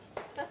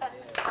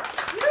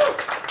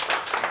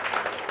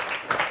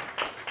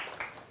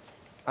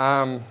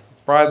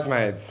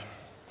 Bridesmaids,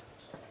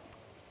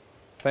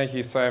 thank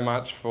you so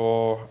much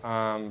for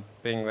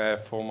being there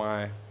for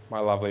my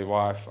lovely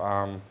wife.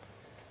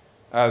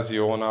 As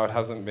you all know, it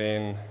hasn't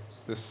been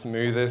the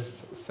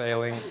smoothest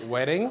sailing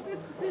wedding,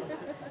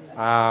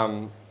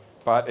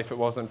 but if it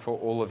wasn't for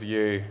all of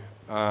you,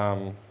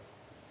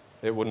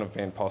 it wouldn't have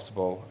been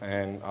possible.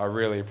 And I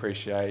really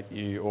appreciate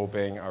you all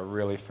being a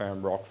really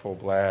firm rock for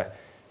Blair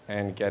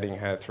and getting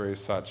her through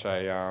such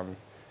a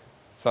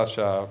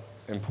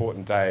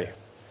important day,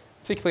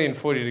 particularly in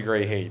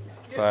 40-degree heat.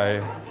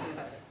 So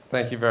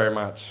thank you very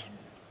much.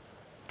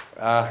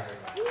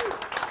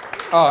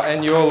 Oh,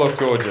 and you all look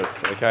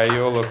gorgeous, okay?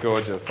 You all look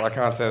gorgeous. I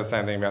can't say the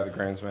same thing about the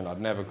groomsmen.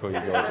 I'd never call you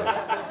gorgeous.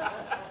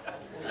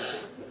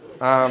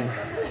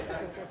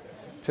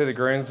 To the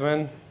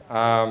groomsmen,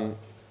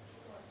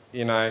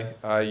 you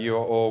know, you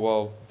are all,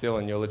 well,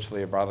 Dylan, you're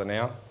literally a brother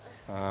now.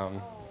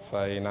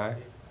 So, you know.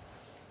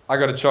 I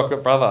got a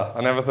chocolate brother.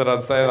 I never thought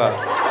I'd say that.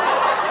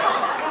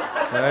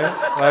 Okay?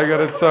 I got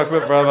a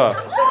chocolate brother.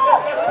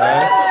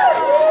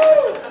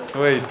 Okay?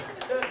 Sweet.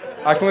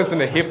 I can listen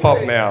to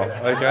hip-hop now,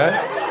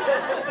 okay?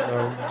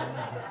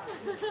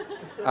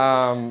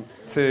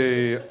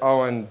 To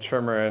Owen,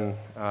 Trimmer,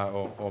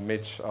 or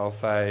Mitch, I'll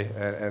say,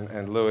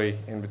 and Louis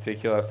in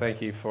particular, thank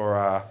you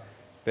for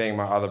being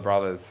my other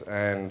brothers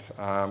and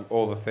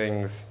all the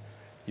things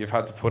you've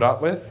had to put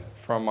up with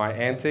from my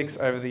antics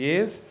over the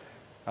years.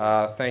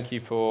 Thank you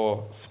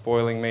for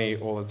spoiling me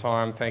all the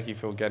time. Thank you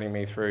for getting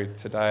me through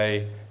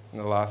today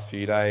and the last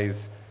few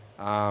days.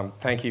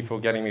 Thank you for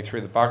getting me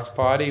through the Bucks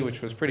party,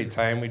 which was pretty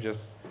tame. We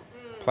just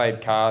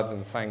played cards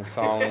and sang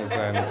songs,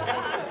 and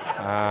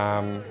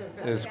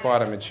it was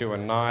quite a mature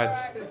night.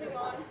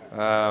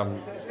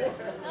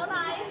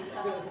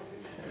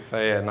 So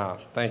yeah, no,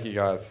 thank you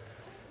guys.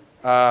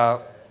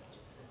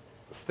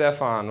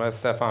 Stefan, where's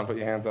Stefan? Put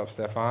your hands up,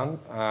 Stefan.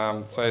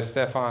 So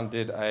Stefan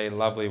did a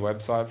lovely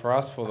website for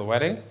us for the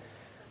wedding,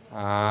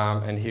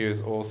 and he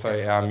was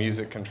also our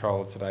music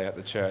controller today at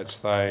the church.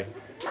 So.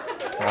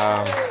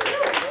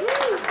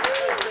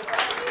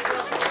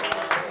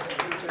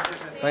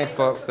 Thanks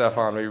a lot,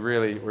 Stefan. We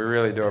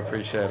really do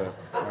appreciate it.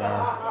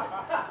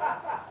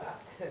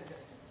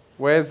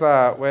 Where's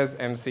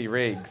MC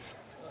Riggs?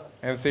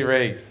 MC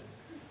Riggs.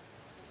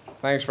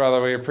 Thanks,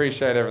 brother. We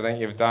appreciate everything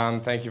you've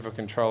done. Thank you for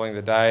controlling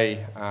the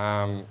day.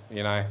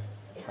 You know,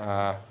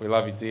 we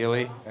love you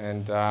dearly,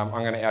 and I'm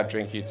going to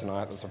outdrink you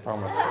tonight. That's a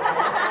promise.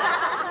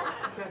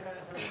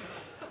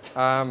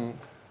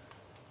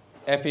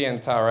 Epi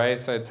and Tare.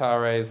 So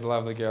Tare is a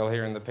lovely girl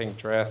here in the pink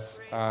dress,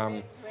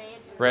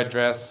 red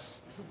dress.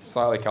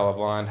 Slightly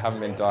colourblind, haven't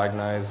been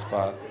diagnosed,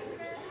 but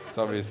it's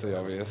obviously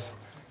obvious.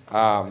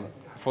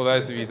 For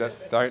those of you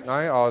that don't know,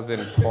 I was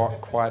in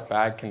quite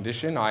bad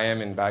condition. I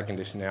am in bad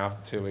condition now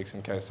after 2 weeks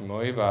in Koh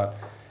Samui, but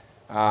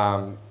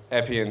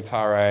Epi and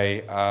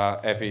Tare,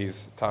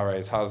 Epi's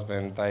Tare's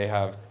husband, they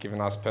have given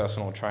us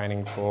personal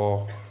training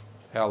for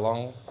how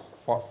long?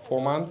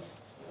 4 months?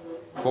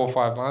 4 or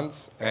 5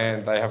 months,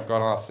 and they have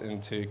got us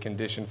into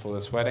condition for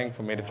this wedding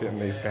for me to fit in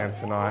these pants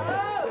tonight.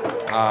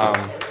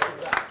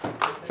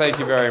 Thank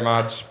you very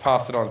much.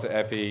 Pass it on to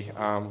Epi.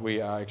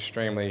 We are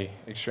extremely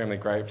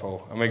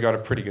grateful, and we got a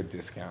pretty good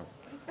discount.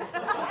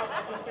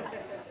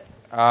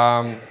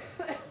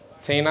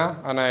 Tina,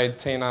 I know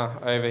Tina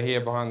over here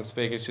behind the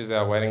speaker, she's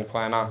our wedding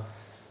planner.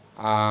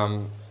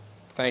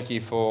 Thank you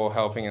for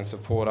helping and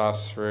support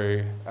us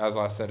through, as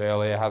I said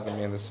earlier, it hasn't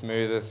been the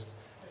smoothest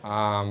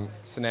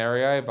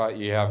scenario, but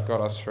you have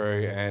got us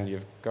through, and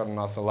you've gotten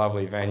us a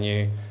lovely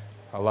venue,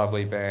 a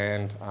lovely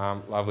band,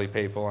 lovely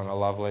people, and a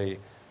lovely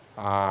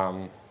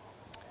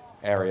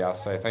area.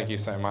 So thank you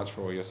so much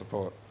for all your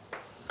support.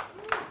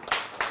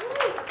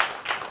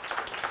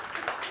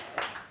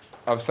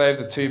 I've saved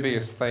the 2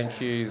 biggest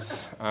thank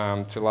yous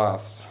to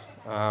last.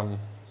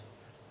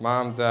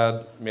 Mum,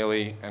 Dad,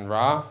 Millie and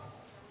Ra.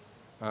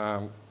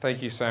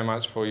 Thank you so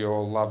much for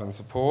your love and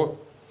support.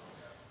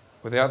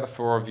 Without the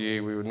 4 of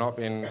you, we would not have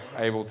been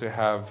able to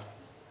have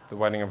the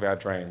wedding of our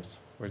dreams,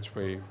 which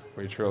we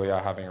truly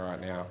are having right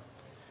now.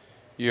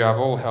 You have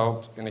all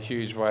helped in a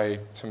huge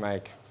way to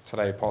make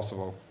today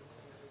possible,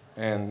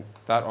 and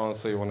that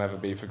honestly will never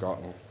be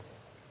forgotten.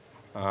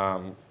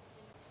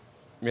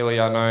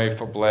 Millie, I know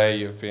for Blair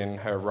you've been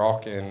her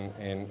rock in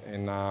you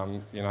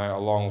know, a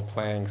long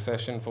planning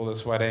session for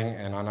this wedding,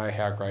 and I know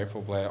how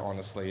grateful Blair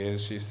honestly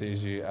is. She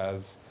sees you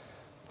as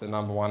the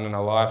 #1 in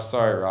her life.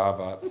 Sorry, Ra,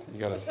 but you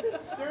got to.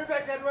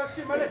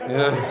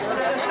 Yeah.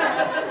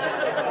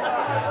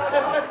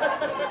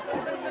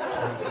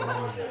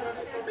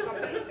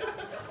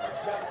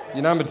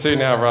 You're number 2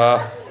 now,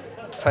 Ra.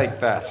 Take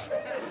that.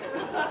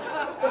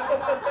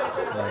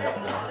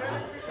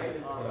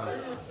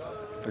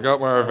 I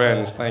got my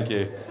revenge, thank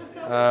you.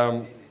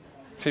 To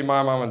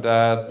my mum and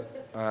dad,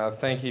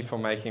 thank you for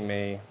making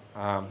me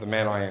the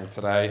man I am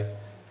today.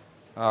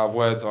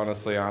 Words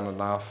honestly aren't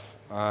enough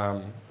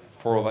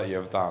for all that you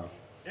have done.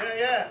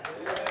 Yeah.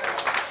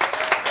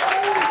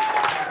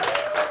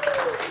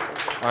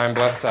 I am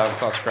blessed to have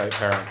such great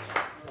parents.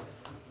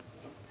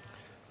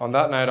 On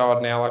that note, I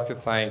would now like to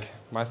thank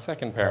my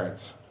second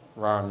parents,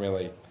 Ra and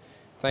Millie.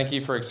 Thank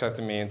you for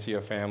accepting me into your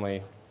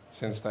family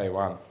since day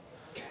one.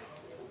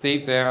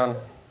 Deep down,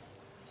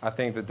 I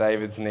think that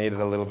David's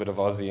needed a little bit of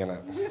Aussie in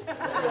it.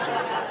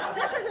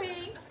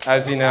 Disagree.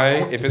 As you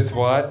know, if it's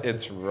white,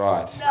 it's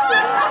right.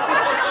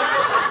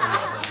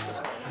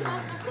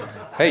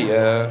 Hey,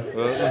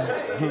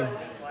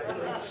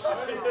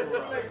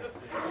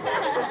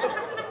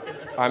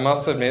 I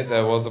must admit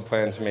there was a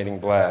plan to meeting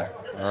Blair,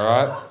 all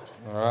right?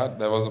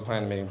 There was a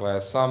plan to meeting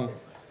Blair. Some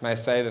may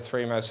say the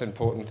 3 most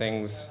important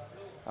things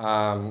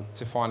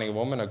to finding a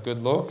woman are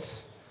good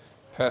looks,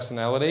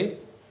 personality,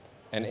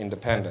 and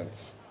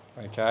independence,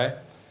 okay?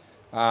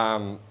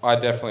 I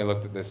definitely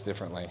looked at this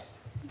differently.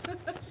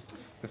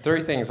 The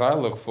 3 things I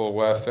looked for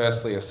were,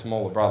 firstly, a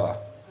smaller brother.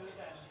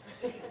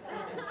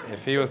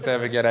 If he was to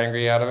ever get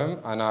angry out of him,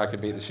 I know I could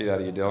beat the shit out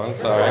of you, Dylan,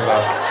 sorry,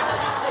 but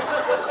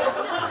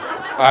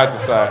I had to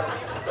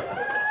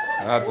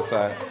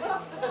say it.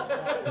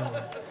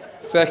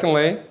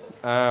 Secondly,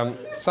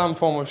 some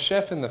form of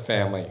chef in the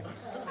family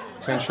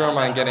to ensure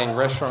I'm getting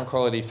restaurant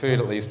quality food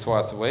at least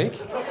twice a week.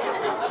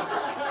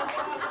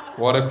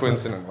 What a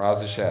coincidence,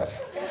 Ra's a chef.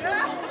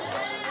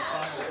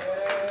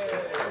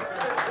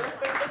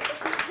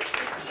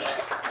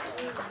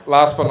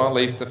 Last but not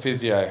least, a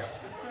physio.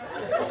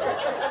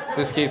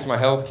 This keeps my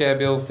healthcare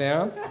bills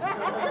down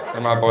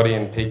and my body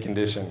in peak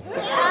condition.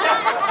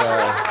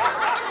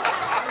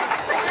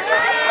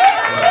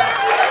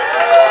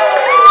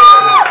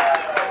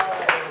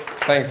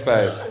 Thanks,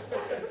 babe.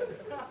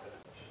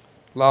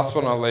 Last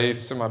but not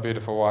least, to my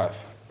beautiful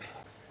wife.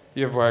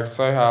 You have worked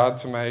so hard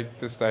to make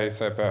this day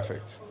so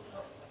perfect.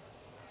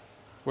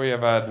 We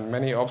have had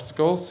many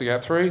obstacles to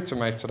get through to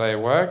make today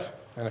work,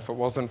 and if it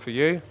wasn't for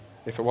you,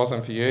 it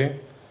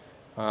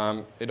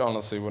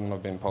honestly wouldn't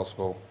have been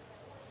possible.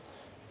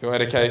 Your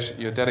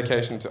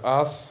dedication to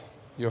us,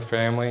 your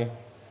family,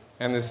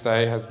 and this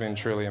day has been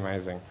truly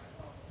amazing.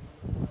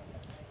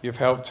 You've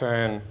helped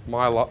turn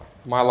my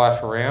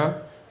life around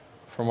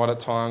from what at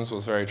times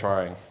was very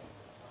trying.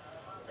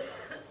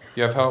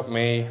 You have helped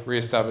me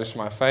re-establish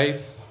my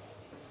faith,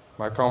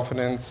 my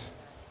confidence,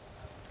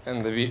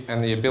 and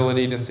the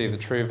ability to see the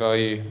true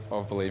value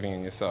of believing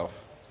in yourself.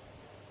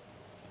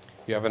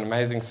 You have an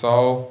amazing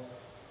soul,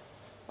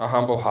 a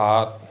humble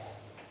heart,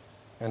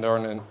 and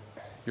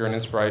you're an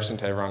inspiration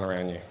to everyone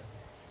around you.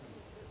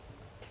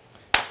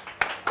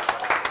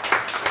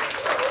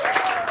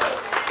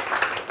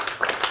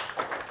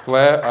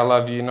 Blair, I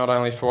love you not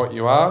only for what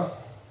you are,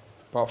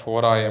 but for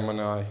what I am when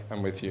I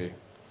am with you.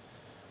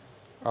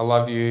 I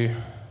love you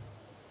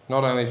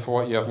not only for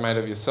what you have made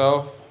of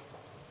yourself,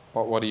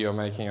 but what you are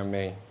making of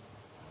me.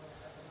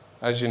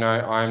 As you know,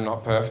 I am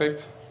not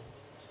perfect.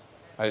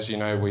 As you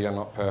know, we are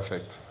not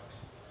perfect.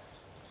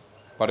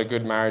 But a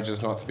good marriage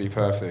is not to be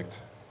perfect.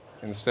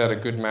 Instead, a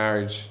good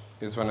marriage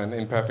is when an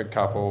imperfect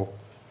couple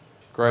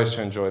grows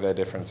to enjoy their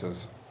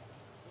differences.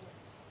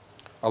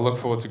 I look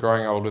forward to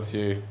growing old with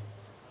you.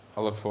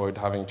 I look forward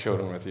to having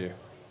children with you.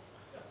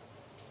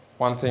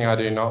 One thing I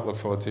do not look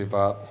forward to,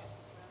 but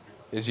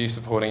is you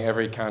supporting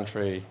every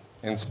country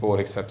in sport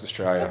except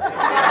Australia.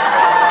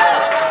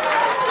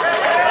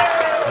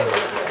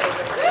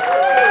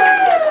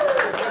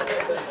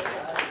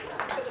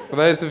 For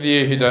those of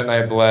you who don't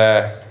know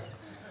Blair,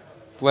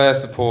 Blair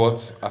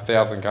supports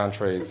 1,000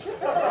 countries.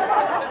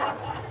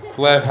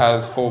 Blair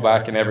has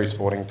fullback in every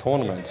sporting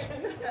tournament.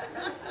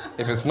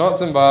 If it's not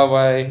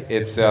Zimbabwe,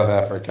 it's South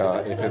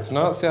Africa. If it's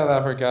not South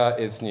Africa,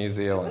 it's New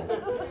Zealand.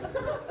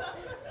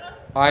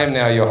 I am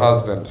now your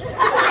husband.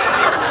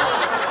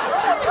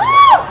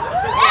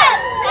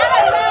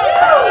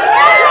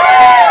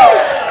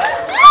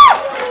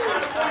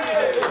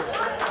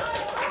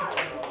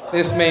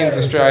 This means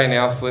Australia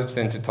now slips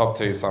into top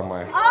 2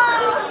 somewhere.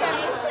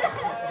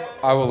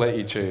 I will let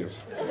you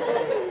choose.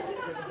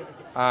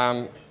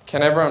 Can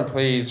everyone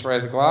please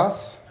raise a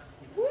glass?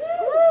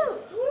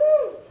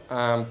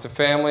 To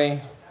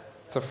family,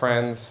 to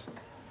friends,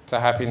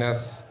 to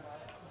happiness,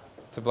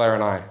 to Blair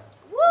and I.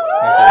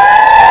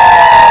 Thank you.